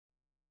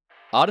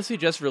Odyssey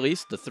just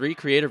released the 3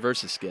 Creator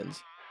Versus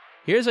skins.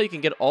 Here's how you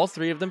can get all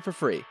 3 of them for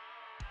free.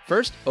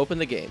 First, open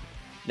the game.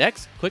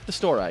 Next, click the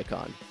store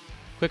icon.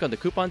 Click on the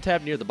coupon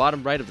tab near the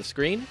bottom right of the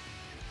screen.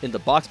 In the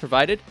box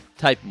provided,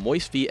 type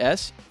Moist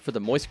VS for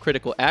the Moist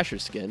Critical Asher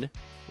skin,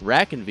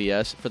 Rackin'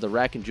 VS for the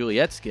Rackin'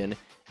 Juliet skin,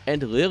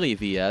 and Lily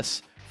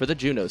VS for the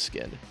Juno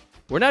skin.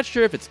 We're not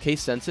sure if it's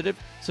case sensitive,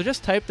 so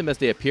just type them as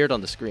they appeared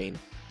on the screen.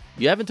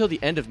 You have until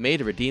the end of May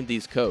to redeem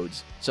these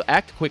codes, so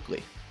act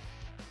quickly.